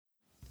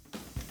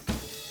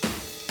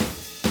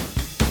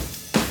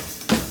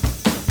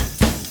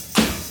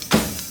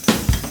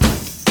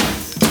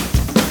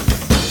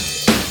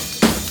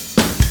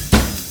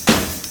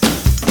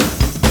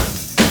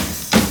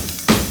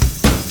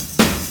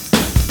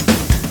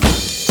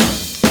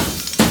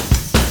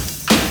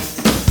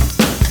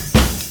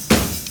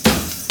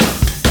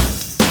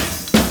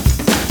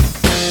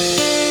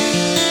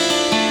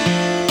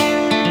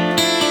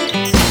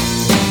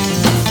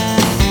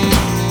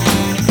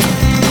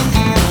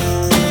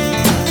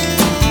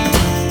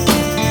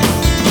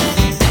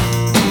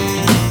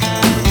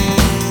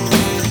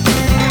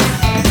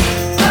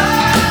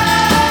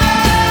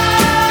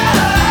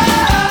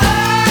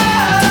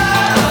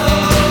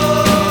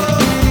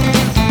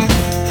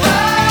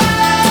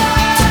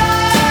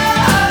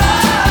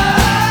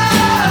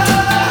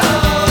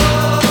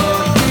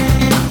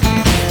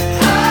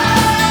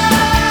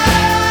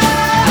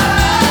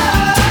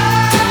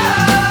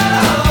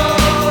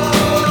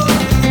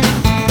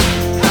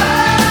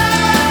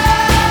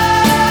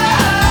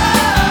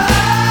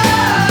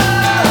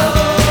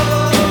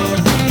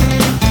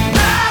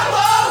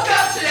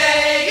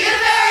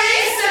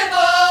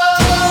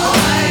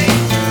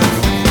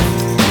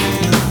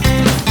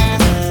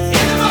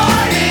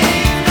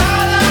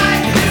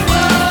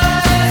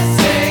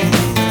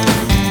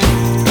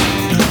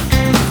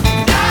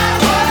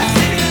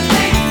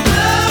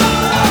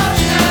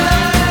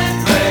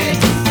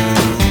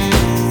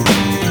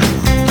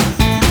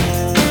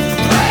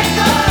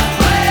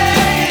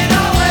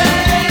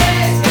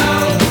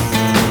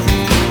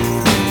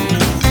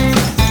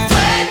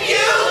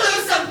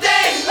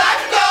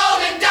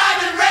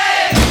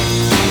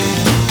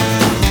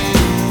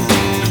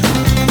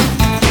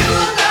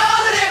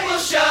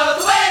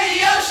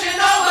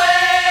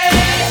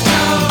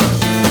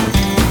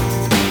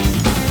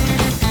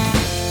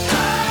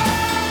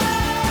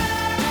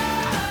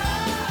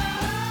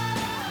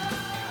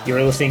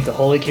You're listening to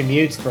Holy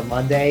Commutes for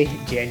Monday,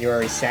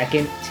 January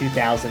 2nd,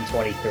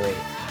 2023.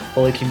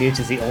 Holy Commutes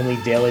is the only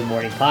daily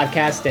morning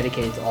podcast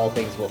dedicated to all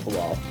things wiffle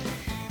ball.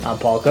 I'm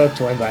Paul Cook,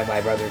 joined by my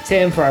brother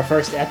Tim for our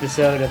first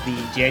episode of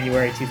the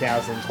January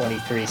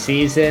 2023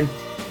 season.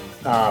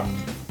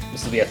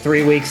 This will be a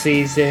 3-week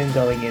season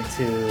going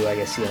into,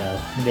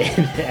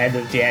 mid-end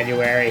of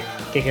January,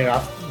 kicking it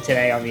off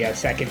today on the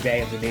second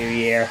day of the new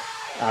year.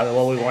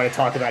 What we want to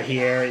talk about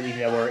here, even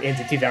though we're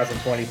into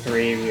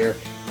 2023, we're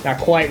not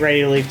quite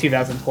ready to leave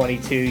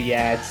 2022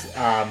 yet.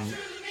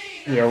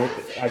 We're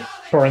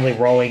currently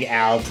rolling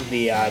out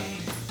the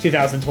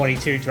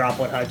 2022 Drop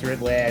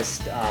 100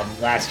 list.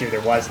 Last year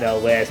there was no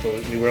list, but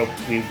we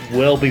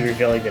will be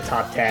revealing the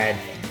top 10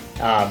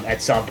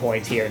 at some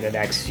point here in the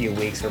next few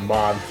weeks or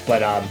month. But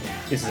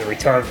this is a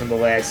return from the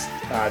list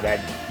that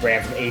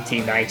ran from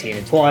 18, 19,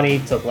 and 20,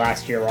 took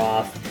last year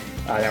off.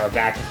 Now we're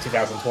back in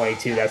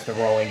 2022. That's been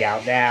rolling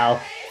out now.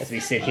 As we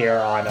sit here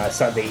on a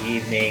Sunday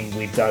evening,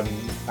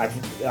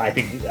 I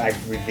think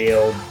I've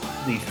revealed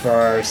the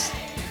first,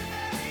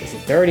 is it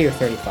 30 or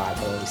 35?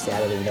 I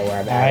don't even know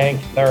where I'm at. I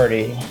think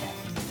 30.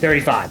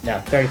 35. No,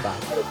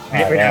 35.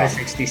 We're down to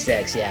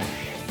 66, yeah.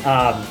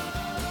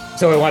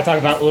 So we want to talk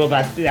about a little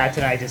about that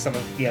tonight, just some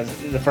of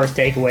the first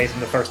takeaways from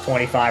the first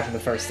 25, from the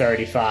first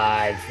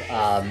 35,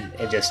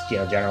 and just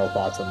general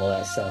thoughts on the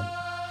list. So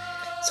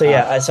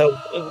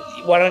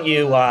why don't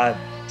you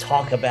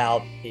talk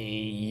about the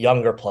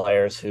younger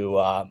players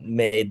who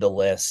made the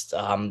list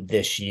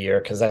this year,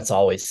 because that's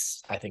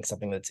always, I think,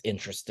 something that's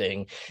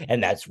interesting,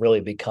 and that's really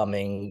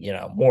becoming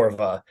more of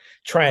a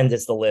trend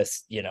as the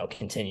list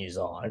continues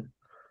on.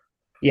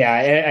 Yeah,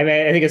 I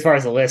mean, I think as far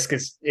as the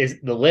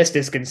list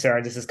is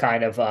concerned, this is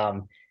kind of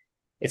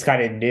it's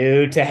kind of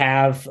new to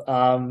have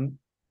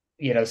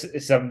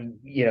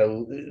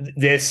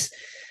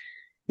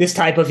this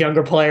type of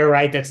younger player,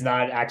 right? That's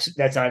not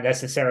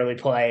necessarily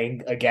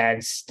playing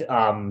against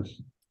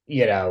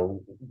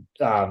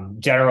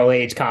general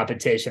age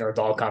competition or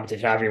adult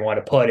competition, however you want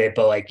to put it.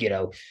 But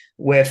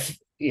with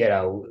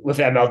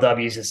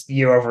MLW's just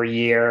year over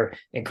year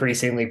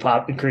increasing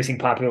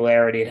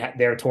popularity, and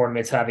their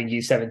tournaments having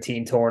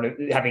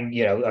U17 having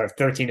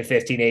 13 to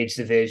 15 age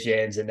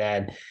divisions, and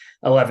then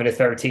 11 to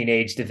 13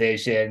 age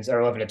divisions,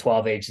 or 11 to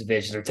 12 age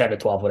divisions, or 10 to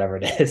 12, whatever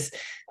it is.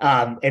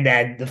 And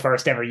then the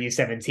first ever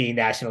U17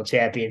 national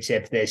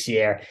championship this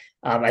year.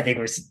 I think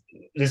this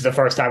is the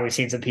first time we've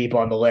seen some people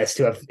on the list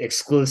who have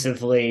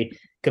exclusively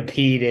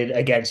competed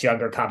against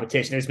younger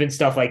competition. There's been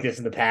stuff like this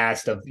in the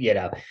past of,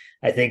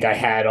 I think I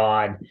had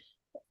on,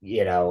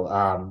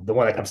 the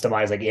one that comes to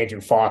mind is like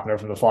Andrew Faulkner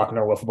from the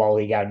Faulkner Wiffle Ball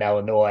League out in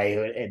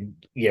Illinois, and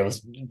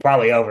was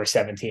probably over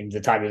 17 at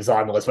the time he was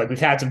on the list. Like, we've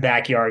had some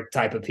backyard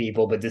type of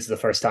people, but this is the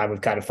first time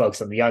we've kind of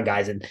focused on the young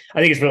guys, and I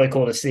think it's really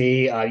cool to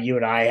see. You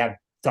and I have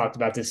talked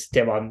about this,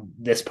 Tim, on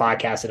this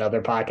podcast and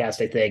other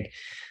podcasts, I think,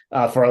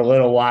 for a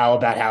little while,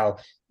 about how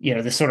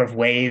this sort of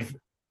wave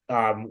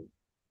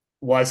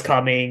was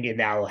coming and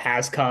now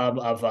has come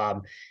of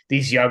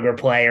these younger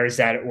players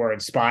that were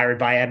inspired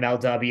by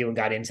MLW and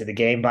got into the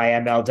game by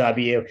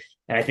MLW.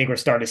 And I think we're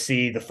starting to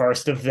see the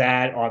first of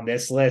that on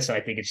this list. And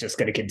I think it's just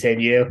going to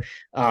continue.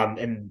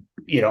 And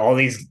all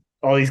these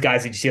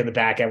guys that you see on the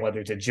back end, whether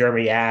it's a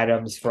Jeremy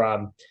Adams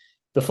from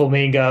the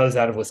Flamingos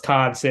out of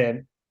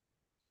Wisconsin,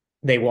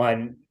 they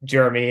won.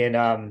 Jeremy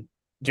and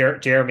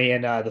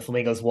the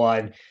Flamingos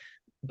won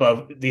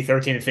both the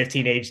 13 to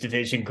 15 age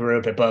division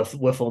group at both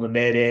Wiffle in the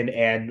Midden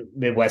and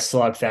Midwest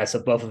Slugfest,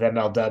 of both of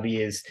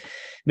MLW's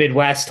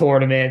Midwest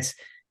tournaments.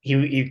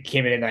 He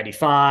came in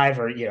 95,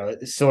 or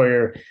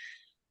Sawyer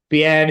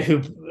Bien, who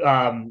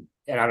and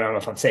I don't know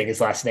if I'm saying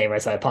his last name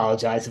right, so I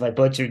apologize if I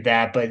butchered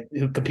that, but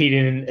who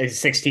competed in a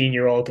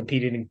 16-year-old,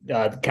 competed in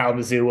the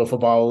Kalamazoo Wiffle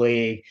Ball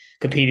League,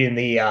 competed in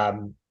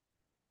the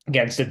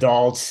against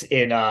adults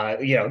in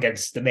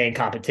against the main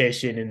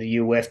competition in the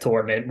UWIF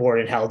tournament.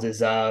 Morden held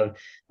his own.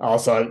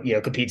 Also,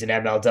 competes in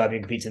MLW,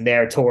 competes in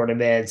their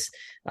tournaments.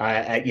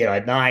 At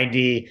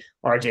 90,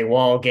 RJ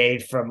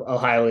Walgate from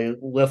Ohio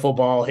Wiffle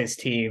Ball, his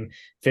team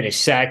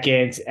finished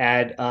second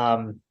at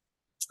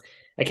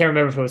I can't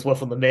remember if it was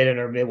Wiffle in the Midden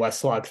or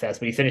Midwest Slugfest,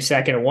 but he finished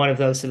second at one of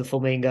those to the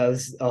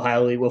Flamingos.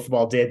 Ohio League Wiffle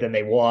Ball did, then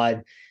they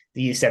won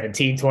the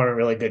U17 tournament.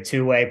 Really good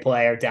two-way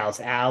player. Dallas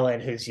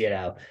Allen, who's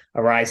a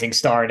rising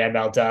star in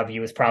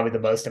MLW, was probably the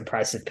most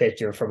impressive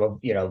pitcher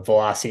from a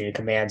velocity and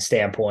command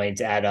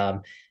standpoint at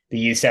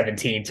the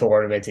U17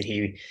 tournament, and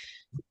he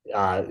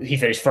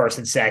finished first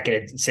and second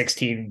at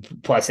 16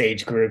 plus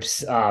age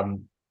groups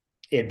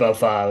in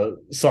both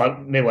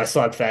Midwest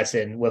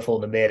Slugfest and Wiffle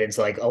in the Mid. It's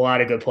like a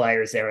lot of good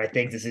players there. I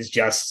think this is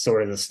just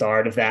sort of the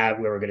start of that,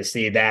 where we're going to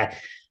see that.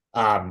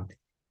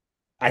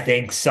 I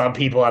think some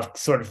people have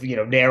sort of,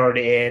 narrowed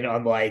in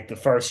on like the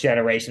first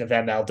generation of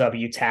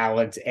MLW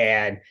talent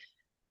and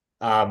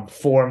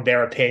formed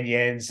their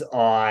opinions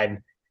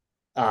on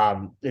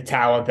the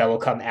talent that will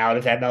come out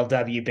of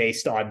MLW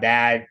based on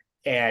that.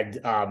 And,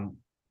 and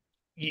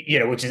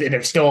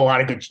there's still a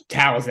lot of good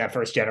talents in that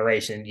first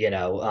generation.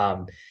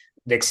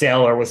 Nick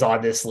Saylor was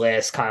on this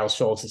list. Kyle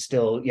Schultz is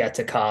still yet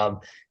to come.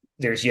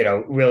 there's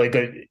really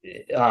good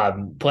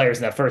players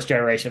in that first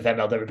generation of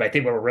MLW. But I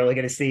think what we're really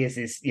going to see is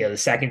this the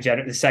second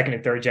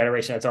and third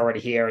generation that's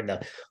already here, and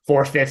the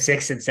fourth, fifth,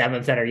 sixth, and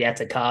seventh that are yet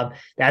to come.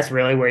 That's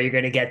really where you're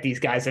going to get these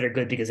guys that are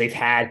good because they've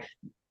had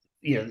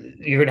you're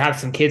going to have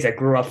some kids that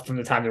grew up from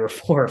the time they were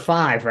 4 or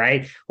 5,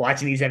 right?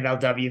 Watching these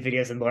MLW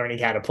videos and learning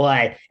how to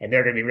play, and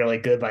they're going to be really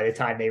good by the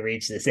time they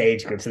reach this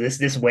age group. So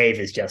this wave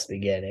is just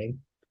beginning.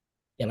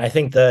 And I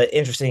think the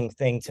interesting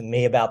thing to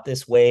me about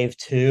this wave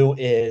too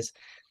is,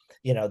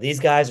 these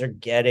guys are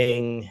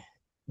getting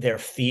their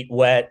feet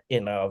wet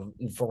in a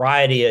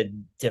variety of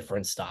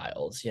different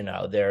styles.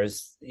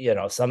 There's,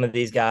 some of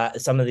these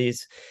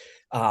guys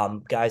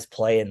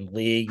play in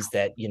leagues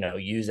that,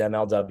 use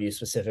MLW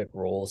specific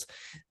rules.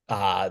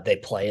 They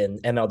play in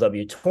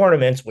MLW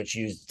tournaments, which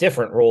use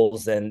different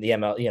rules than the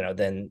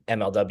than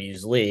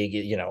MLW's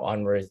league,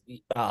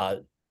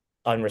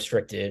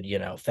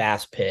 unrestricted,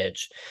 fast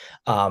pitch,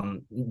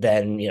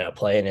 then,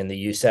 playing in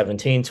the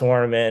U17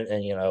 tournament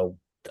and,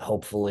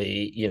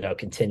 hopefully,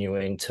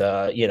 continuing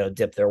to,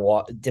 dip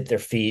their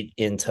feet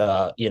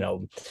into,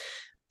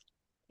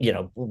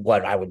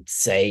 what I would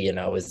say,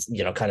 is,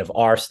 kind of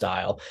our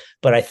style.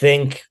 But I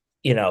think,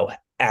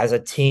 as a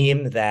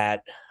team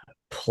that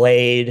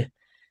played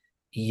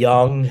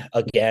young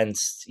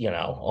against,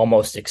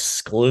 almost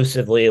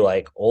exclusively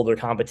like older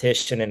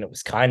competition, and it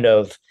was kind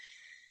of,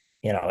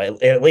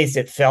 at least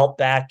it felt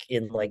back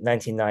in like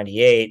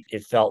 1998,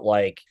 it felt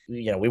like,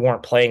 we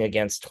weren't playing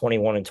against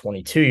 21 and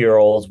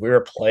 22-year-olds. We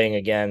were playing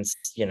against,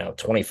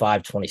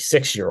 25,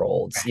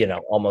 26-year-olds,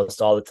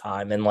 almost all the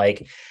time. And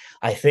like,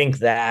 I think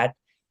that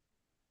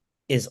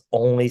is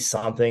only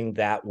something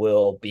that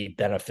will be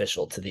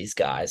beneficial to these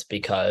guys,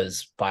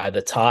 because by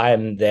the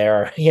time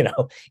they're,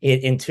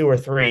 in 2 or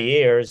 3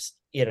 years,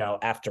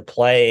 after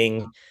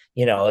playing,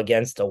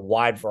 against a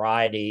wide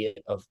variety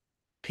of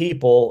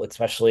people,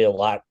 especially a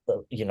lot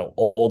of,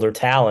 older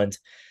talent,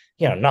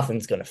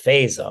 nothing's going to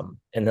phase them,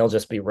 and they'll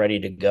just be ready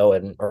to go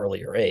at an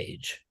earlier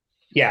age.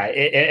 Yeah,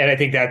 and I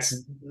think that's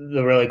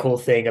the really cool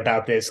thing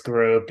about this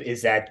group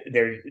is that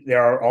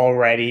there are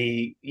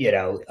already,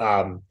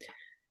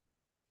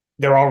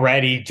 they're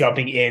already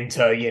jumping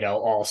into,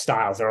 all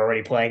styles. They're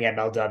already playing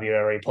MLW,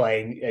 they're already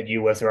playing at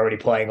US, they're already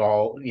playing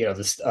all,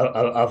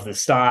 of the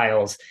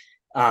styles.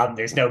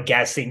 There's no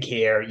guessing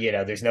here,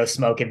 there's no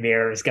smoke and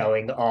mirrors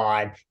going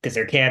on, because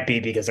there can't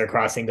be, because they're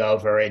crossing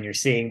over and you're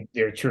seeing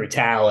their true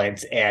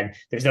talents, and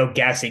there's no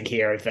guessing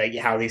here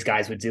how these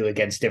guys would do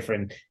against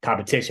different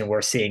competition.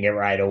 We're seeing it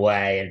right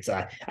away. And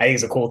I think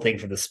it's a cool thing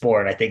for the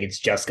sport. I think it's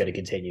just going to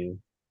continue.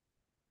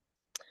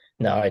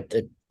 No, I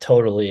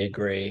totally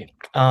agree.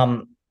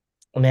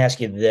 Let me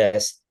ask you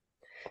this.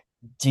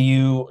 Do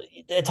you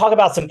talk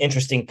about some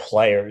interesting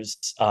players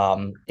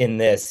in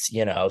this,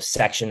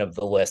 section of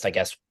the list, I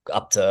guess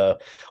up to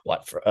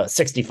what,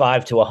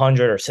 65 to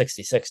 100 or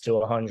 66 to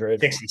 100?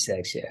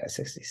 66. Yeah.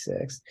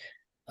 66.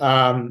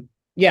 Yeah.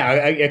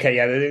 Okay.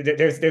 Yeah.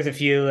 There's a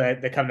few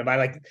that come to mind.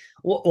 Like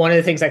one of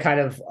the things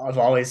I've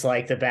always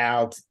liked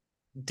about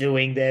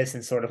doing this,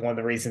 and sort of one of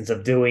the reasons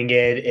of doing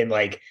it, and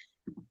like,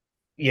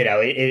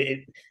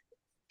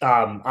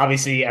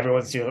 obviously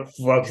everyone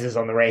focuses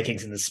on the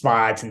rankings and the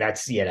spots, and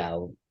that's,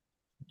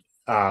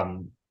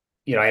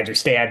 I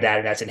understand that,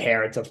 and that's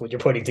inherent of what you're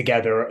putting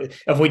together,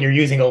 of when you're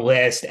using a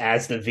list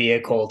as the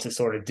vehicle to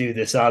sort of do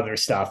this other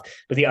stuff.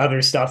 But the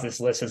other stuff this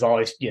list has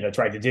always,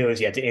 tried to do is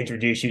you have to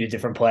introduce you to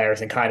different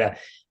players, and kind of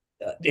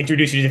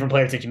introduce you to different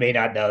players that you may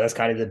not know. That's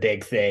kind of the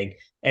big thing.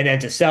 And then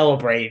to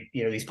celebrate,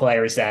 these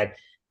players that,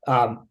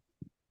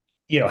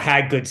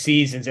 had good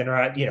seasons, and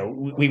are,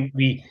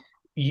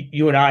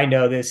 you and I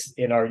know this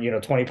in our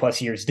 20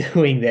 plus years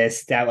doing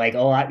this, that like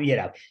a lot,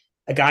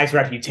 a guy's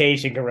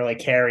reputation can really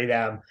carry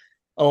them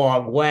a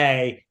long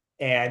way.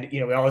 And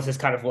we always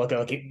just kind of look at,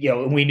 like,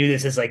 we knew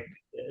this as like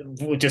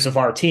just of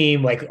our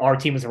team, like our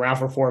team was around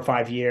for 4 or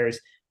 5 years.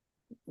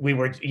 We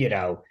were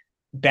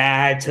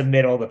bad to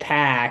middle of the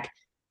pack,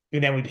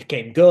 and then we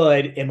became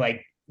good, and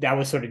like that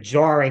was sort of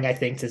jarring, I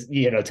think, to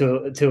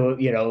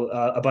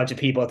a bunch of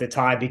people at the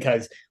time,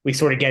 because we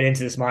sort of get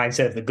into this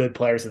mindset of the good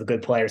players are the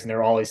good players, and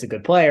they're always the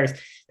good players.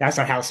 That's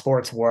not how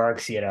sports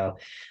works.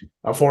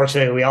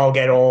 Unfortunately, we all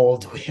get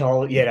old. We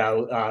all,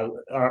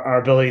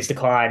 our abilities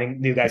decline, and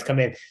new guys come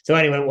in. So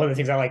anyway, one of the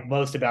things I like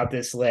most about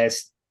this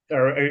list,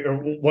 or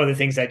one of the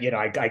things that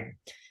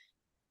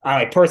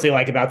I personally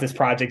like about this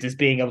project, is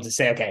being able to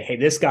say, okay, hey,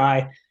 this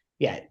guy,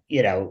 yeah,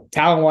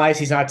 talent wise,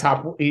 he's not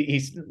top.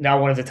 He's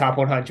not one of the top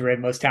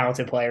 100 most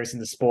talented players in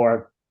the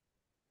sport.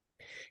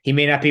 He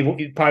may not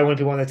be, probably wouldn't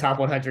be one of the top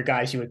 100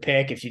 guys you would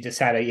pick if you just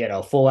had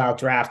a full out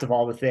draft of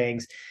all the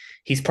things.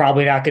 He's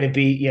probably not going to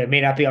be,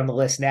 may not be on the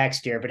list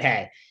next year, but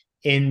hey,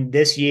 in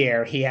this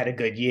year, he had a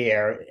good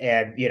year,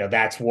 and,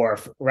 that's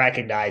worth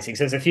recognizing.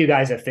 So there's a few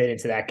guys that fit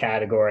into that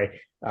category.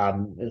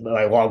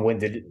 My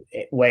long-winded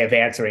way of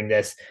answering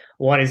this.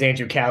 One is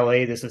Andrew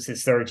Kelly. This was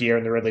his 3rd year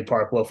in the Ridley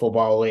Park Wiffle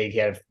Ball League. He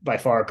had by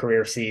far a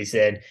career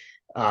season.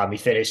 He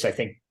finished, I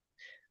think,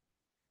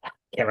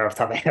 can't remember off the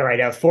top of my head right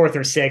now, 4th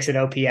or 6th in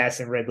OPS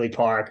in Ridley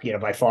Park,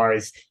 by far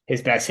his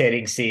best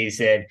hitting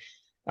season.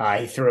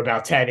 He threw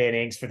about 10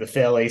 innings for the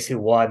Phillies, who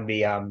won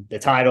the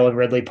title in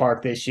Ridley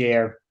Park this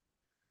year.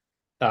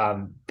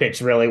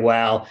 Pitched really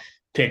well,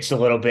 pitched a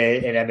little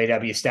bit in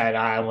MAW Staten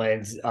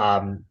Island.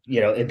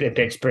 It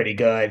pitched pretty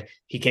good.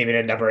 He came in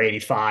at number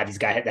 85. He's a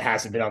guy that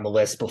hasn't been on the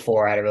list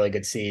before, had a really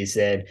good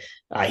season.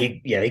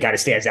 He kind of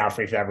stands out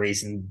for that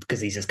reason because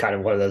he's just kind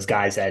of one of those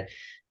guys that,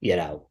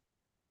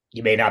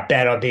 you may not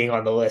bet on being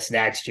on the list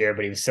next year,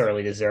 but he was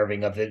certainly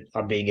deserving of it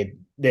on being it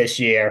this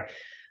year.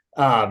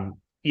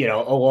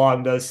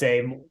 Along those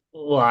same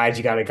lines,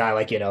 you got a guy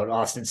like,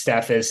 Austin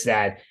Steffes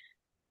that,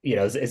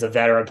 is a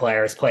veteran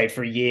player, has played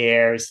for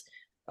years.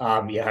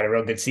 Had a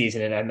real good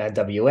season in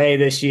MNWA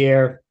this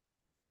year.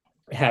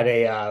 Had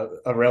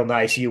a real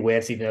nice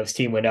U-Whiffs, even though his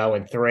team went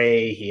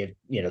 0-3. He had,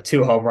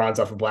 2 home runs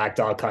off of Black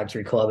Dog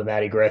Country Club and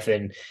Matty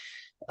Griffin.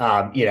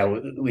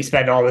 We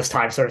spend all this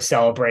time sort of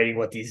celebrating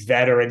what these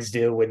veterans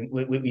do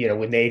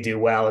when they do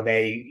well, and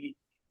they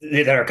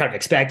are kind of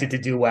expected to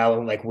do well,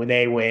 and like when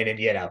they win,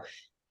 and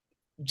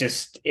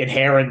just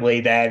inherently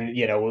then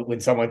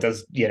when someone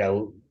does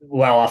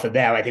well off of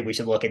them, I think we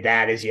should look at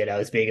that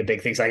as being a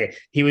big thing. So like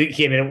he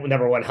came in at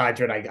number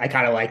 100. I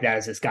kind of like that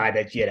as this guy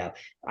that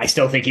I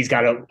still think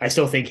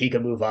he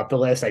can move up the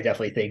list. I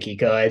definitely think he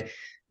could.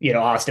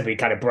 Austin, we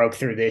kind of broke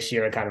through this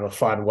year in kind of a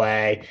fun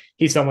way.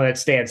 He's someone that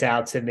stands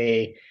out to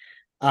me.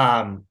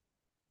 And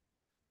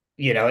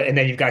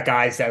then you've got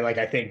guys that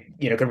I think,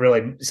 could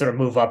really sort of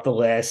move up the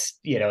list,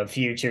 in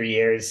future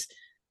years.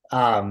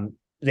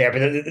 But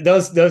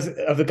those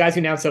of the guys who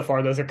announced so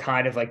far, those are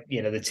kind of like,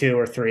 the 2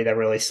 or 3 that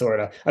really sort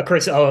of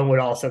Chris Owen would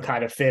also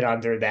kind of fit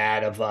under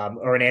that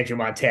or an Andrew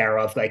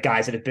Montero, of like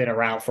guys that have been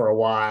around for a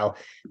while,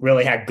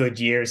 really had good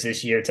years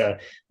this year to,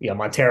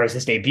 Montero's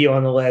his debut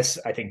on the list.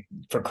 I think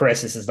for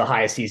Chris, this is the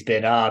highest he's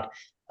been up.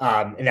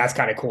 And that's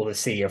kind of cool to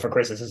see. For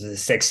Chris, this is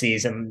his 6th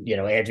season.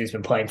 Andrew's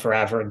been playing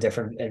forever in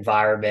different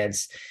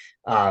environments.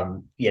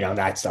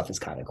 That stuff is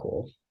kind of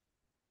cool.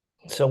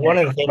 So one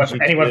of the things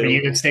anyone for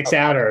you that sticks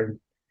out, or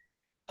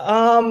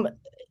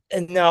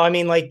no, I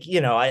mean, I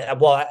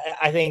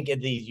think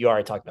you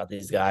already talked about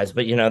these guys,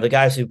 but the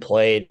guys who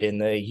played in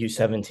the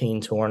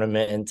U17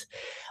 tournament,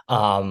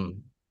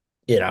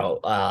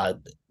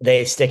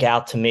 they stick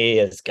out to me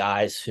as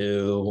guys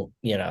who,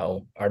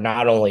 are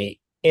not only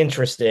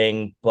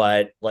interesting,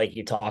 but like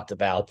you talked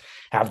about,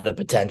 have the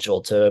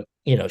potential to,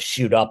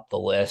 shoot up the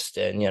list.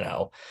 And,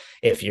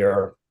 if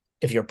you're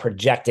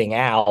projecting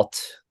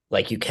out,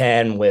 like you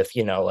can with,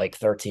 13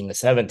 to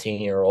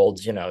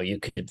 17-year-olds, you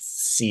could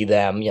see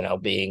them,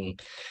 being,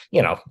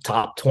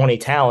 top 20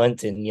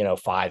 talent in,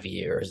 5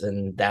 years.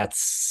 And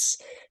that's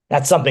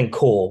something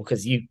cool,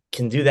 because you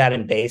can do that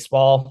in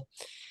baseball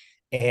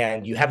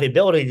and you have the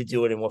ability to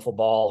do it in wiffle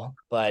ball,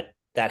 but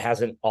that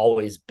hasn't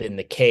always been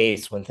the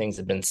case when things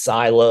have been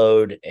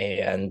siloed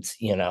and,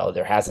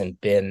 there hasn't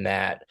been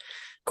that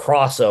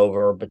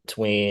crossover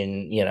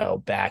between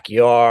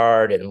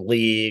backyard and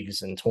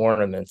leagues and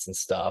tournaments and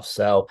stuff.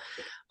 So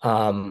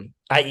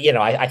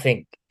I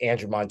think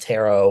Andrew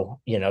Montero,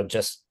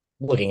 just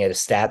looking at his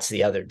stats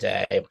the other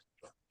day,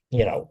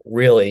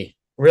 really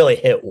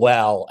hit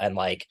well and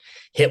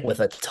hit with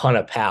a ton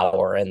of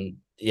power. And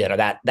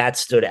that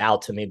stood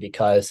out to me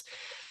because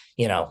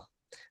I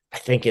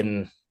think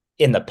in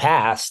the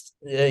past,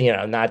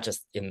 not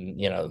just in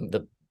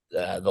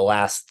the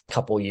last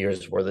couple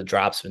years where the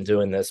drop's been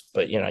doing this,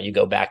 but you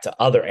go back to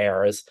other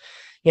eras,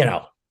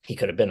 he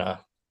could have been a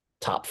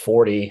top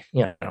 40,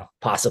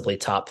 possibly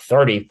top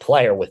 30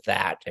 player with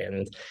that.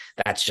 And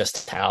that's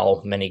just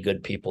how many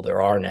good people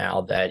there are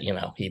now that,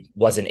 he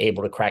wasn't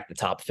able to crack the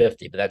top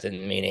 50, but that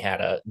didn't mean he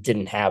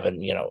didn't have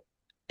an,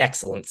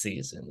 excellent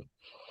season.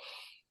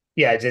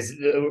 Yeah, just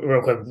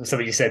real quick,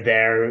 something you said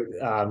there,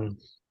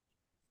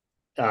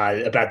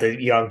 about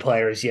the young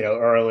players,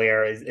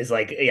 earlier is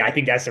I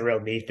think that's the real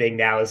neat thing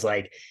now is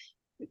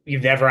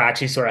you've never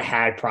actually sort of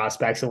had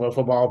prospects in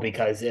wiffle ball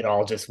because it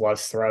all just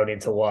was thrown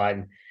into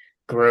one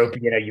group.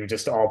 You're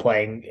just all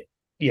playing,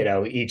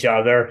 each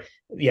other.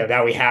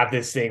 Now we have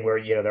this thing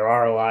where, there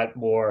are a lot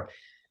more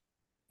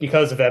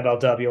because of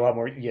MLW, a lot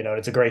more,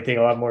 it's a great thing,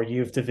 a lot more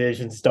youth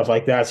divisions, stuff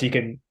like that. So you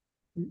can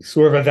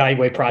sort of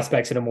evaluate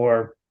prospects in a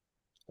more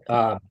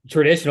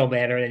traditional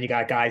manner. And then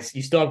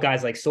you still have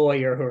guys like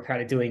Sawyer who are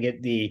kind of doing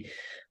it the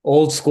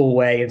old school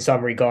way in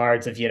some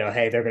regards of,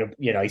 hey, they're going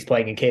to, he's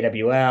playing in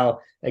KWL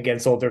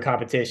against older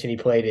competition. He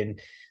played in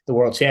the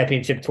World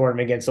Championship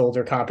tournament against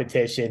older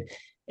competition.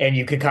 And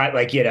you could kind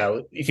of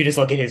if you just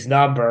look at his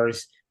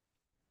numbers,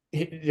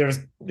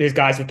 there's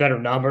guys with better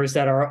numbers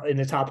that are in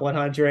the top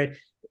 100,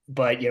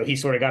 but, he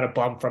sort of got a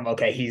bump from,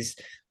 okay, he's,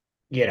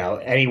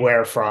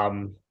 anywhere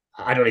from,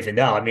 I don't even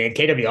know. I mean,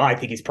 KWL, I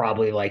think he's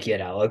probably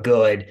a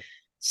good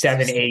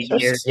 7-8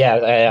 years,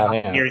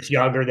 years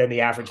younger than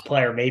the average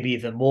player, maybe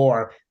even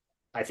more.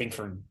 I think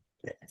for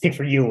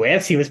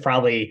U.S., he was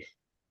probably,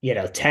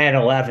 10,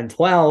 11,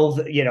 12,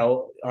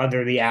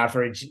 under the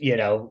average,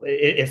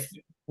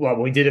 when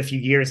we did a few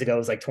years ago,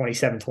 it was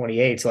 27,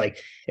 28. So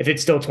if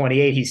it's still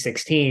 28, he's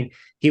 16.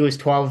 He was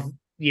 12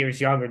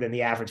 years younger than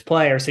the average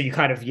player. So you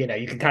kind of, you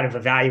can kind of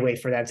evaluate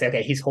for that and say,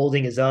 okay, he's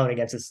holding his own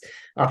against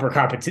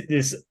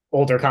this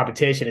older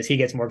competition. As he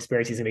gets more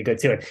experience, he's gonna be good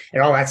too.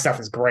 And all that stuff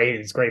is great.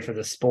 It's great for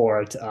the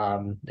sport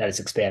that it's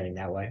expanding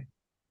that way.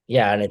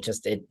 Yeah, and it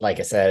like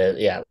I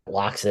said,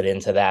 locks it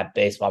into that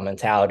baseball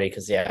mentality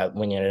because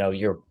when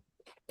you're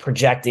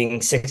projecting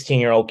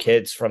 16-year-old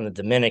kids from the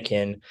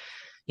Dominican,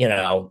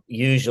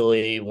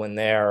 usually when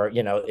they're,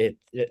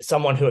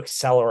 someone who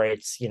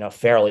accelerates,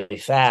 fairly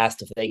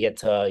fast, if they get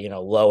to,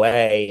 low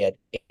A at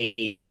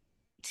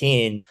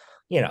 18,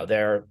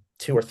 they're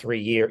 2 or 3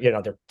 years,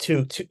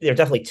 they're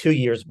definitely 2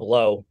 years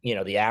below,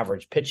 the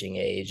average pitching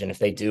age. And if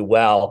they do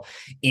well,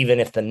 even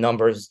if the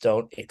numbers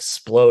don't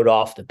explode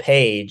off the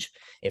page,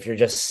 if you're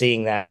just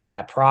seeing that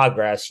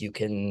progress, you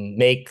can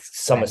make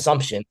some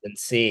assumptions and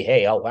see,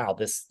 hey, oh wow,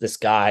 this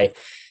guy,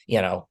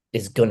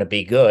 is going to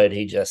be good.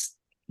 He just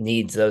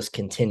needs those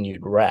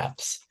continued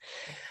reps.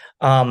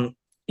 One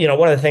of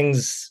the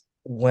things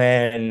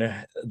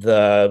when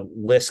the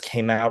list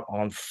came out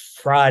on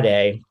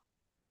Friday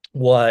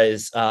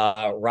was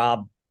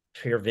Rob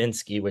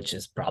Piervinsky, which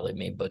is probably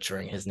me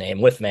butchering his name,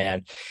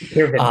 Withman.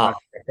 I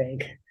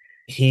think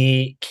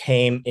he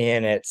came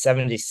in at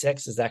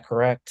 76. Is that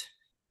correct?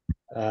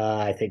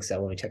 I think so.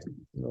 Let me check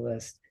the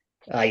list.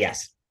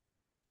 Yes.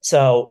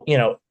 So,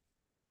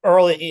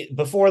 early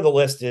before the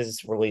list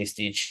is released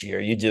each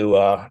year, you do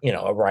a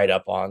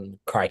write-up on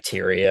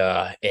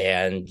criteria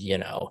and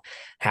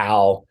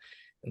how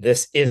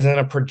this isn't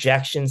a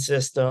projection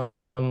system.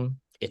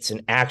 It's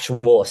an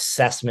actual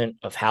assessment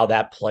of how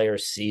that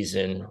player's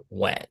season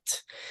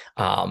went.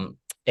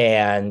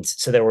 And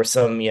so there were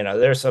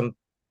there's some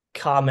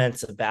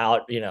comments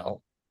about,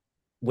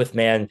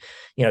 Withman,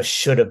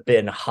 should have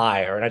been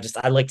higher. And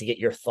I'd like to get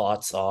your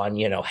thoughts on,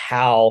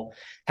 how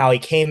he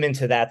came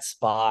into that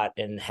spot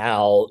and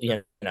how,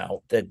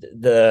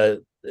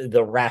 the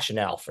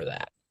rationale for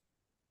that.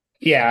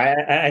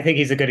 Yeah, I think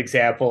he's a good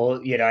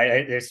example.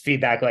 There's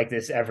feedback like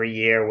this every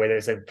year where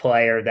there's a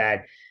player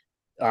that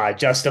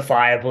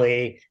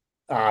justifiably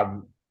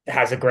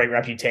has a great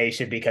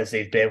reputation because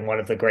they've been one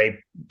of the great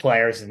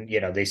players, and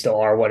they still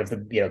are one of the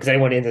because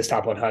anyone in this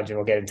top 100,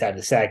 we'll get into that in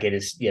a second,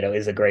 is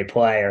a great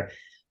player,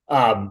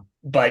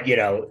 but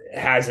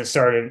has a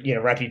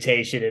certain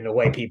reputation in the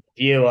way people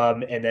view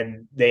them, and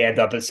then they end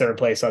up at a certain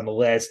place on the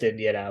list, and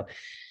I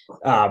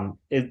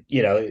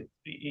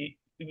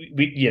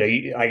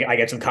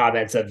get some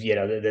comments of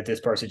that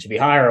this person should be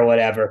higher or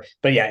whatever,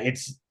 but yeah,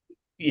 it's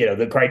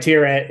the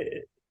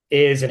criteria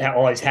is and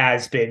always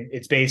has been.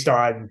 It's based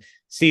on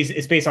season.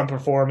 It's based on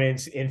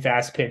performance in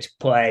fast pitch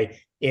play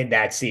in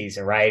that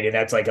season, right? And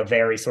that's like a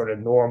very sort of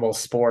normal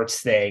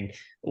sports thing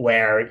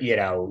where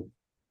you're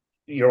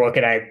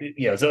looking at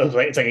so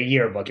it's like a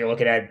yearbook. You're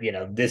looking at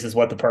this is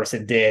what the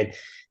person did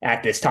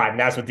at this time. And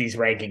that's what these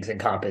rankings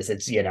encompass.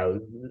 It's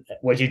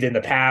what you did in the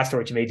past or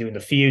what you may do in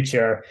the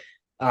future.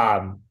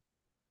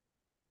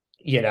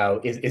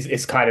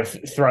 Is kind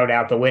of thrown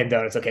out the window.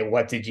 And it's okay.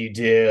 What did you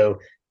do?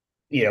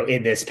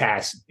 In this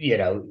past,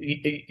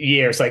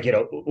 years, like,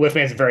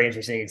 Withman's a very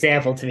interesting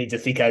example to me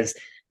just because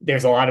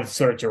there's a lot of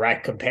sort of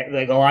direct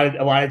like a lot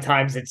of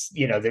times it's,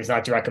 there's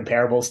not direct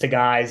comparables to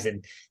guys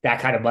and that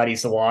kind of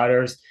muddies the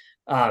waters.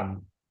 But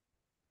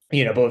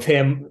with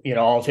him,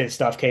 all of his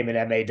stuff came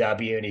in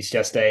MAW and he's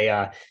just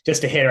a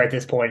hitter at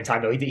this point in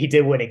time. Though he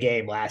did win a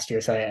game last year.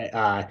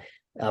 So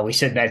we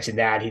should mention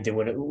that he did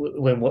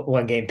win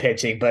one game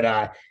pitching,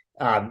 but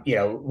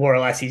more or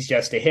less he's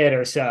just a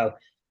hitter. So,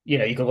 you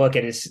can look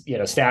at his,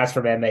 stats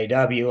from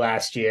MAW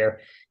last year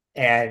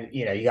and,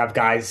 you have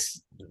a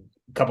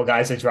couple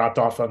guys that dropped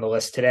off on the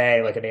list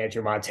today, like an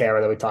Andrew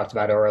Montero that we talked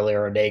about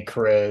earlier, or Nate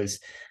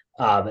Cruz.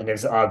 And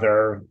there's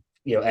other,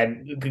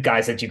 and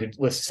guys that you could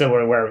list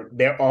similar where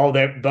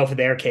both of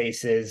their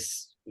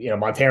cases,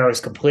 Montero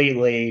is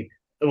completely,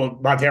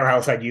 Montero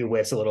outside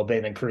U-Whiffs a little bit,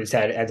 and then Cruz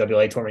had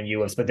NWA tournament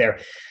U-Whiffs, but their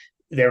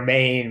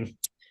main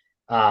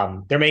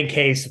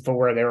case for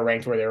where they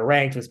were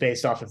ranked was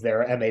based off of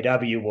their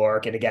MAW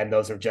work. And again,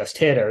 those are just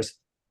hitters.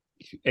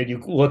 And you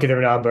look at their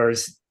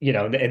numbers,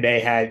 and they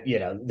had,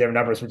 their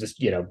numbers were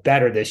just,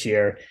 better this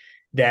year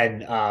than,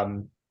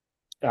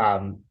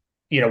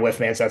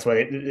 Withman. So that's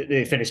why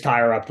they finished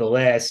higher up the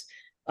list.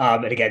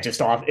 And again,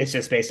 it's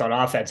just based on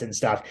offense and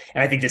stuff.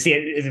 And I think to see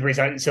it is the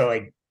reason.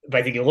 So but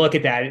I think you look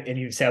at that and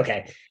you say,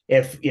 okay,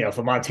 if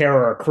a Montero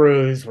or a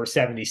Cruz were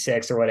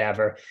 76 or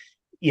whatever,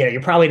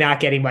 you're probably not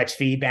getting much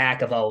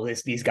feedback of,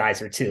 these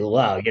guys are too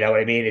low. You know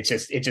what I mean? It's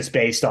just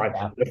based on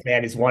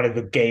Withman is one of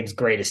the game's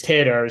greatest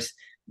hitters,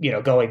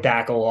 going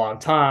back a long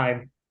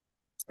time.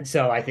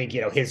 So I think,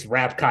 his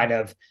rep kind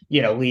of,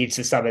 leads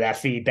to some of that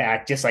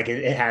feedback, just like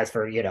it has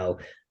for,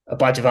 a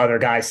bunch of other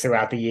guys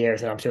throughout the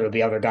years. And I'm sure there'll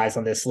be other guys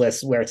on this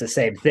list where it's the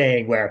same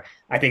thing, where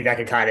I think that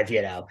can kind of,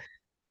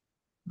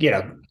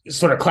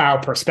 sort of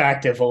cloud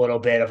perspective a little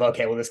bit of,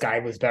 okay, well, this guy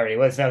was better than he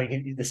was. Now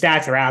the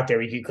stats are out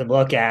there. You can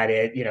look at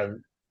it,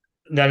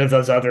 none of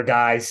those other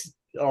guys,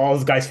 all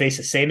those guys faced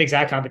the same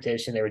exact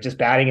competition. They were just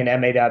batting in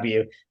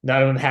MAW.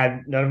 None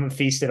of them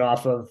feasted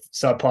off of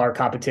subpar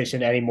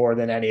competition any more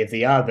than any of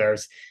the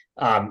others.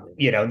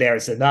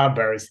 There's the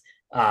numbers.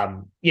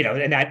 And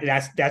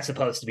that's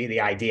supposed to be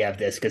the idea of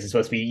this, because it's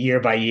supposed to be year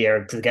by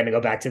year. To again, to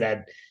go back to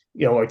that,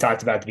 what we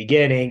talked about at the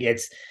beginning,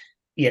 it's,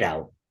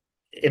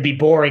 it'd be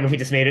boring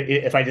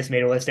if I just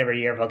made a list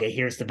every year of, okay,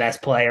 here's the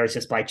best players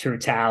just by true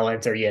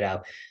talent, or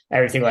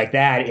everything like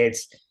that.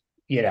 It's,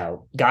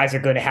 guys are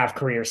going to have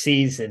career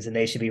seasons and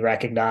they should be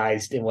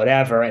recognized in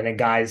whatever. And then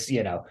guys,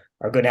 are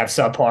going to have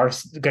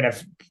going to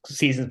have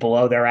seasons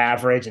below their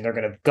average, and they're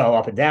going to go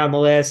up and down the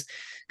list.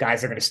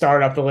 Guys are going to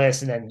start up the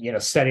list and then,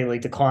 steadily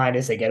decline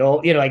as they get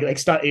old, or they're going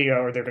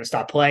to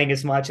stop playing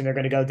as much and they're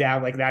going to go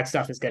down. Like, that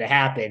stuff is going to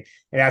happen.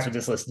 And that's what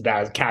this list is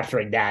about, is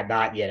capturing that,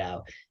 not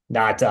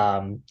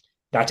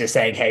just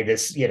saying, hey,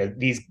 this,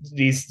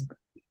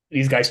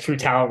 these guys, true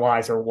talent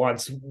wise, or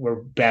once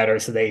were better,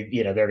 so they're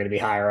going to be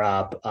higher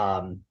up.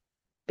 But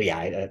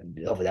yeah,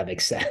 hopefully that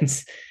makes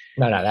sense.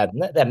 No,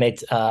 that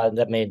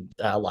made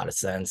a lot of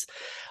sense.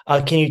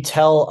 Can you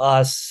tell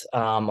us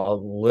a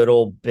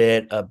little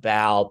bit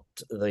about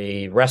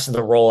the rest of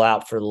the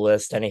rollout for the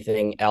list?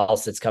 Anything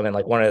else that's coming?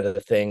 Like, one of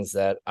the things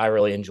that I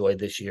really enjoyed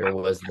this year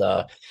was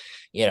the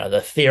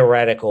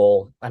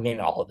theoretical, I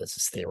mean, all of this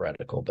is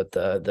theoretical, but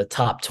the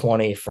top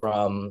 20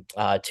 from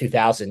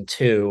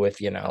 2002,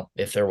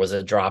 if there was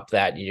a drop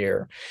that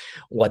year,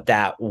 what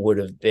that would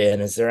have been.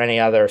 Is there any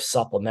other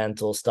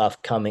supplemental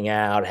stuff coming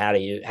out? How do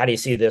you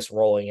see this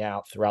rolling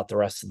out throughout the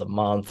rest of the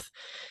month?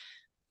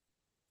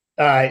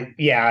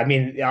 Yeah, I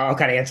mean, I'll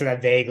kind of answer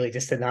that vaguely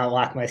just to not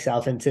lock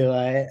myself into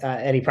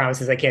any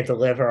promises I can't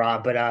deliver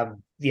on. But I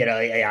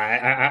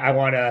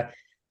want to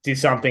do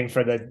something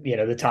for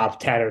the top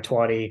 10 or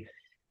 20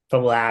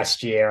 from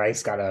last year. I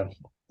just gotta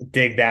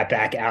dig that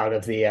back out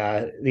of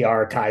the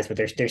archives, but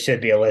there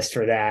should be a list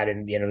for that,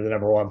 and the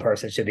number one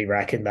person should be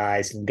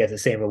recognized and get the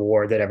same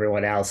award that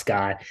everyone else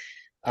got.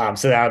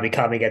 So that'll be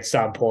coming at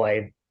some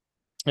point.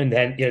 And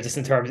then just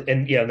in terms,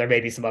 and there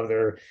may be some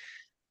other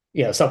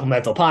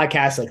supplemental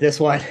podcasts like this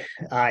one.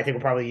 I think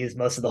we'll probably use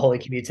most of the Holy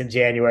Commutes in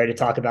January to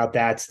talk about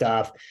that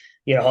stuff.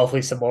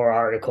 Hopefully some more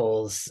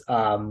articles.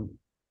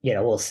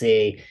 We'll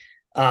see.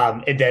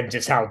 And then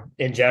just how,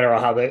 in general,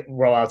 how the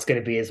rollout's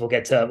going to be is we'll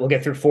get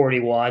through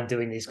 41,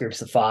 doing these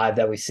groups of 5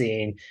 that we've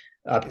seen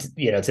up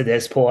to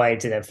this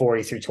point, and then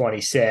 40 through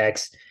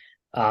 26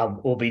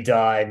 will be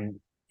done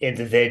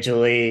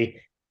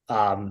individually.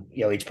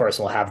 Each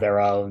person will have their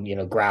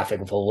own graphic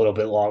with a little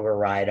bit longer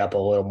write up, a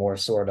little more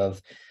sort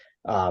of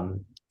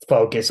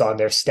focus on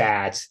their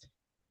stats.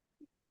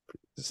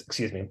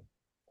 Excuse me.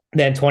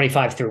 Then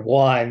 25 through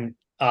 1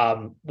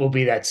 will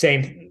be that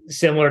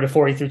similar to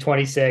 40 through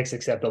 26,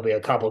 except there'll be a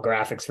couple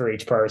graphics for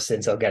each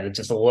person. So again, it's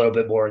just a little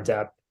bit more in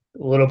depth,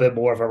 a little bit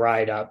more of a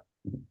write up,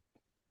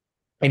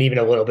 and even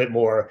a little bit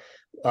more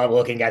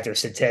looking at their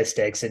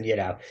statistics. And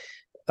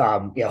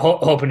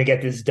hoping to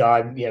get this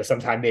done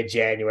sometime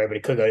mid-January, but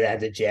it could go to the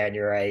end of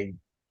January.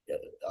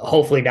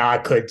 Hopefully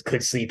not.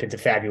 Could sleep into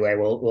February.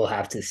 We'll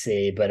have to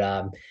see. But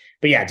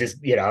yeah, just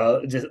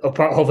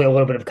hopefully a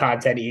little bit of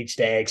content each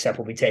day, except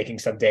we'll be taking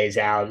some days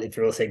out. If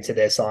you're listening to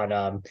this on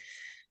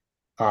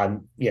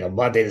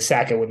Monday the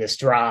 2nd, when this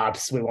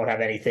drops, we won't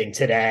have anything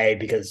today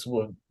because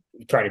we'll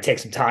try to take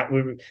some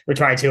time. We're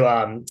trying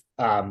to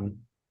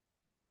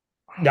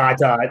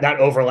not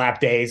overlap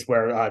days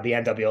where the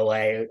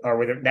NWLA or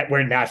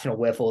where National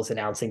Wiffle is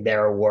announcing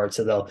their awards.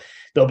 So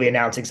they'll be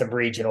announcing some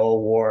regional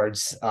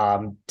awards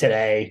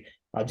today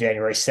on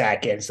January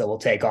 2nd. So we'll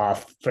take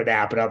off for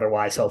that, but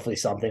otherwise, hopefully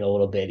something a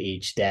little bit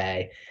each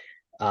day.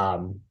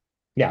 It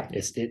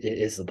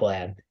is the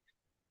plan.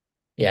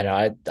 Yeah,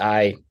 no,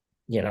 I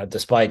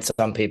despite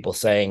some people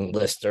saying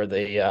lists are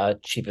the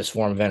cheapest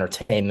form of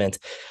entertainment,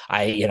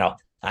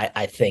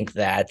 I think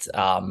that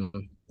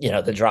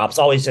the drop's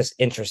always just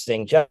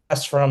interesting,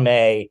 just from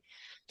a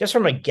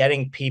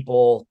getting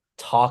people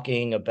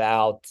talking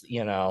about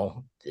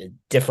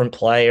different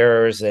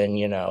players, and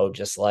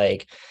just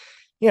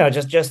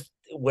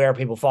where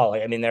people fall.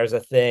 I mean, there's a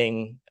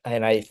thing,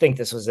 and I think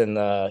this was in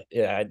the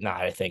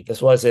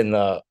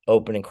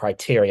opening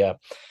criteria.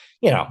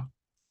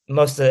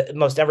 Most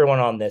everyone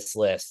on this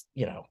list,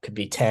 could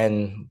be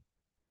 10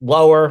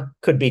 lower,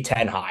 could be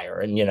 10 higher,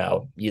 and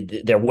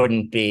there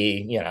wouldn't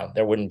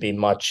be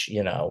much,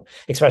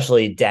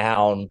 especially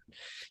down,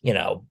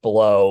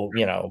 below,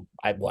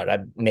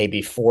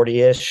 maybe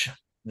 40-ish,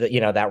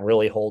 that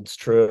really holds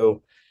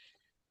true.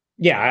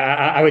 Yeah,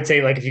 I would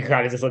say, like, if you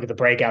kind of just look at the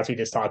breakouts we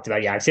just talked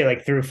about, I'd say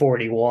like through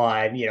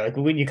 41, like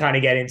when you kind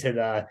of get into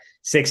the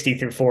 60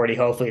 through 40,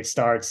 hopefully it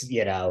starts,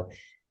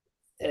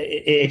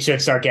 it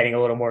should start getting a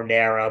little more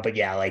narrow. But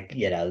yeah, like,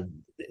 definitely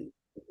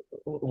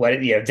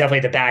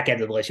at the back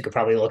end of the list, you could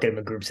probably look at them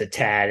in groups of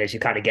 10 as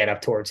you kind of get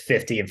up towards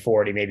 50 and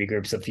 40, maybe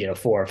groups of 4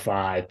 or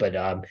 5. But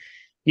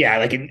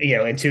like,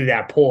 and to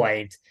that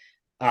point,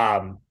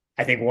 I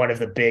think one of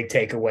the big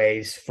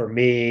takeaways for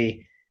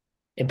me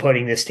in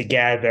putting this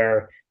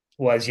together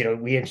was,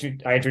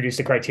 I introduced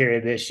the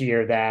criteria this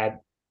year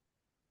that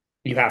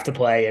you have to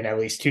play in at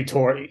least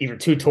either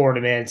two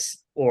tournaments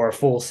or a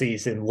full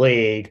season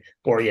league,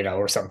 or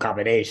or some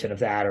combination of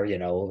that, or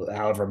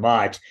however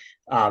much.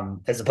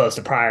 As opposed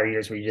to prior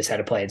years where you just had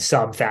to play in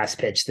some fast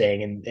pitch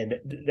thing, and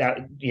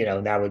that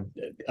that would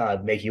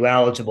make you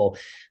eligible.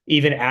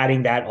 Even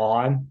adding that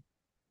on,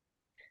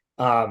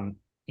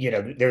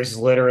 there's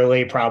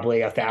literally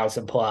probably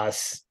 1,000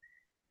 plus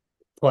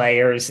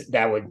players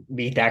that would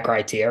meet that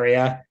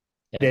criteria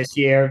this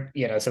year.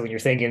 So when you're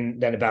thinking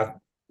then about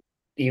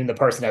even the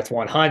person that's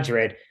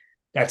 100,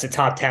 that's the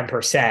top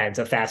 10%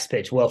 of fast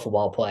pitch wiffle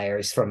ball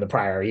players from the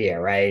prior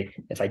year, right?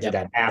 If I did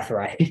that math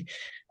right.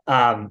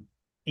 So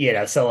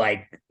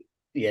like,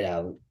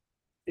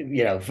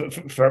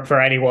 for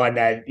anyone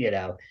that,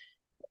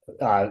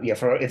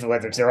 for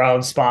whether it's their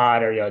own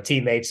spot or, a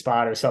teammate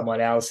spot or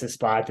someone else's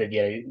spot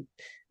that,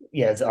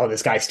 oh,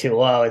 this guy's too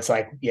low. It's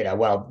like,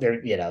 well,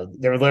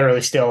 they're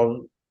literally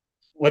still,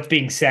 what's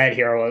being said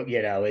here,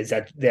 is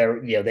that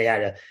they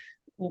had a,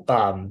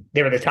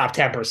 they were the top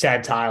 10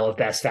 percentile of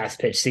best fast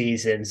pitch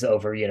seasons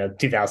over,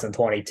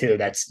 2022.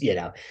 That's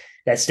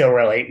still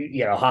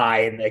really,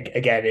 high. And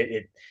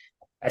again,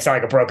 I sound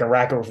like a broken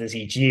record with this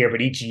each year, but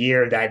each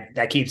year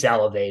that keeps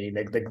elevating.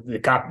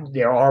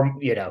 There are,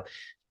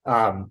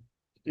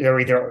 there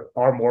either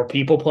are more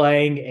people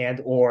playing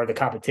and or the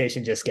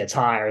competition just gets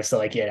higher. So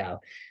like,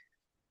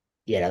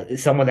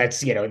 someone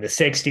that's, in the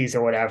 60s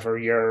or whatever,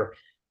 you're,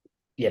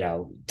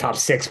 top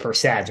 6% or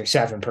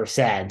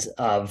 7%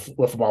 of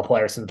wiffle ball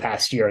players in the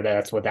past year.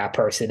 That's what that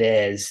person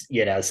is,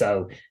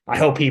 so I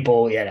hope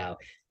people, again,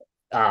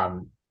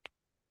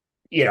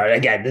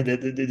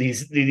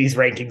 these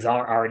rankings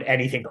aren't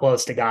anything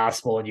close to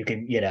gospel, and you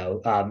can,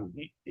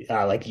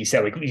 like you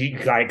said, you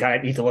kind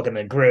of need to look at them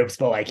in groups.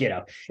 But like,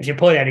 if you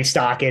put any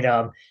stock in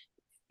them,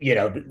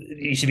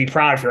 you should be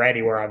proud if you're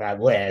anywhere on that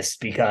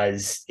list,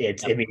 because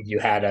it means you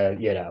had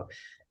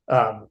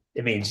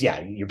it means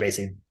you're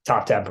basically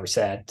top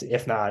 10%,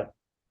 if not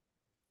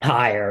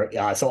higher.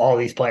 So all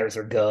these players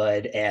are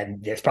good,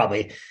 and there's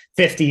probably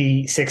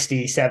 50,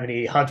 60,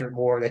 70, 100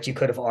 more that you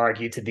could have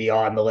argued to be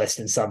on the list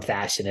in some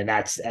fashion. And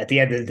that's, at the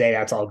end of the day,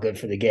 that's all good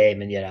for the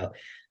game. And,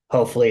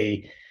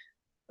 hopefully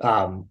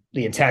the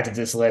intent of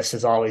this list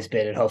has always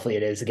been, and hopefully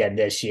it is again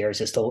this year, is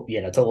just to,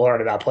 to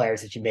learn about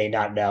players that you may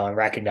not know and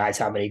recognize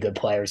how many good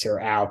players are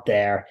out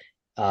there,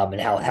 and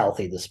how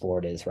healthy the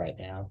sport is right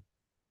now.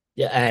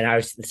 Yeah.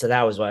 And so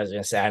that was what I was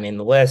going to say. I mean,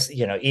 the list,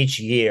 each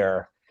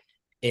year,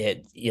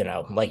 it,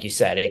 like you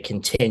said, it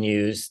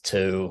continues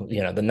to,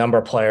 the number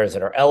of players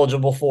that are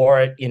eligible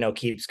for it,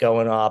 keeps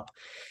going up.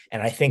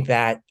 And I think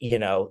that,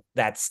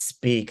 that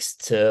speaks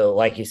to,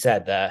 like you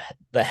said,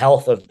 the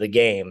health of the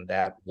game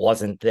that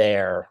wasn't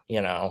there,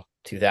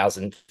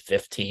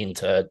 2015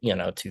 to,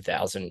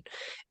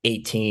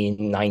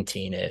 2018,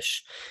 19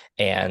 ish.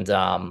 And,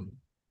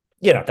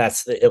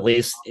 that's at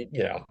least,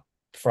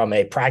 from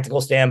a practical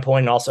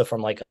standpoint, and also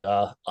from like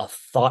a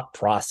thought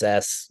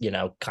process,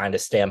 kind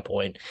of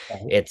standpoint,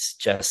 it's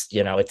just,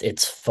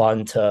 it's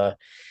fun to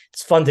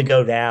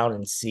go down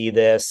and see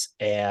this.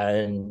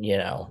 And,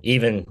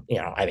 even,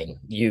 I mean,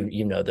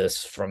 you know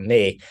this from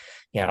me,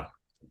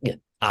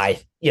 I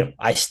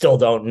still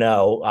don't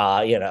know,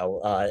 I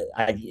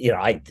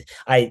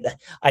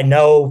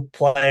know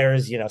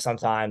players,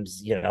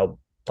 sometimes,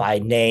 by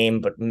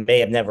name, but may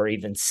have never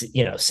even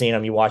seen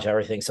them. You watch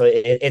everything, so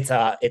it's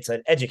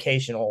an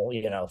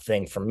educational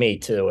thing for me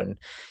too, and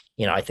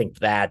I think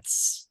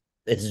that's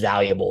as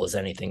valuable as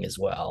anything as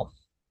well.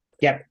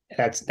 Yep,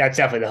 that's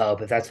definitely the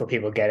hope. If that's what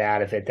people get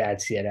out of it,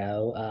 that's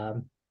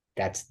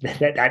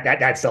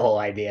that's the whole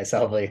idea. So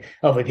hopefully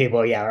people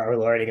are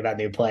learning about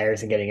new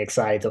players and getting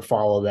excited to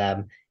follow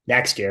them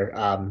next year.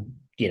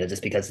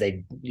 Just because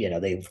they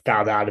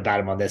found out about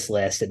them on this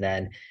list and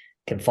then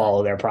can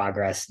follow their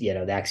progress,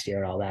 next year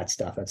and all that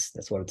stuff.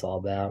 That's what it's all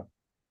about.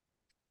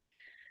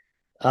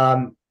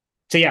 So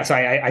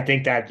I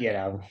think that,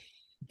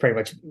 pretty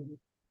much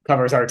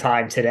covers our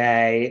time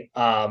today.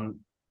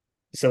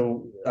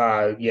 So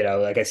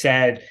like I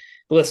said,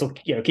 the list will,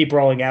 keep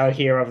rolling out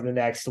here over the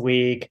next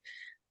week.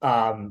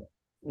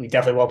 We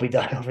definitely won't be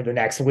done over the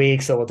next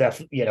week. So we'll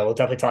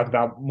definitely talk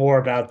about more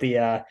about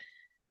the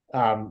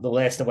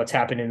list and what's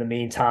happened in the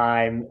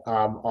meantime,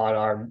 on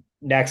our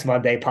next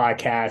Monday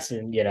podcast,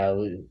 and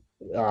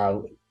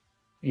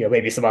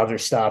maybe some other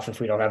stuff if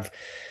we don't have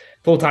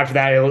full time for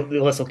that. The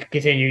list will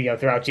continue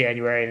throughout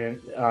January, and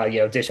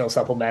additional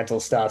supplemental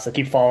stuff. So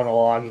keep following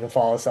along. You can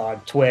follow us on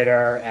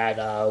Twitter at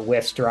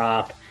Whiffs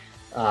Drop.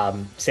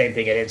 Same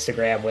thing at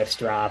Instagram, Whiffs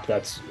Drop.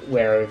 That's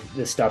where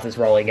this stuff is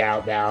rolling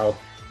out now.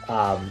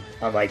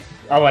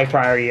 Unlike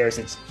prior years,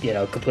 it's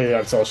completely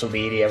on social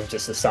media,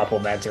 just a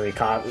supplementary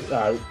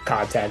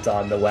content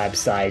on the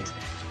website,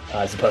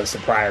 as opposed to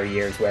prior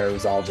years where it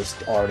was all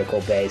just article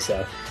based.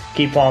 So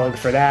keep following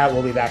for that.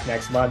 We'll be back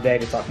next Monday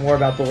to talk more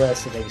about the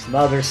list and maybe some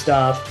other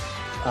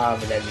stuff, and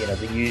then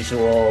the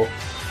usual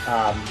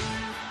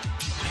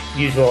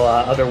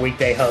other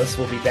weekday hosts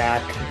will be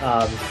back.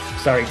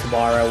 starting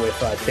tomorrow with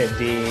Tim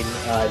Dean,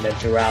 and then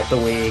throughout the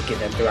week, and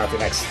then throughout the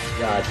next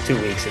 2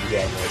 weeks in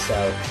January.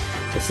 So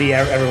we'll see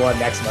everyone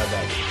next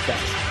Monday.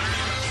 Thanks.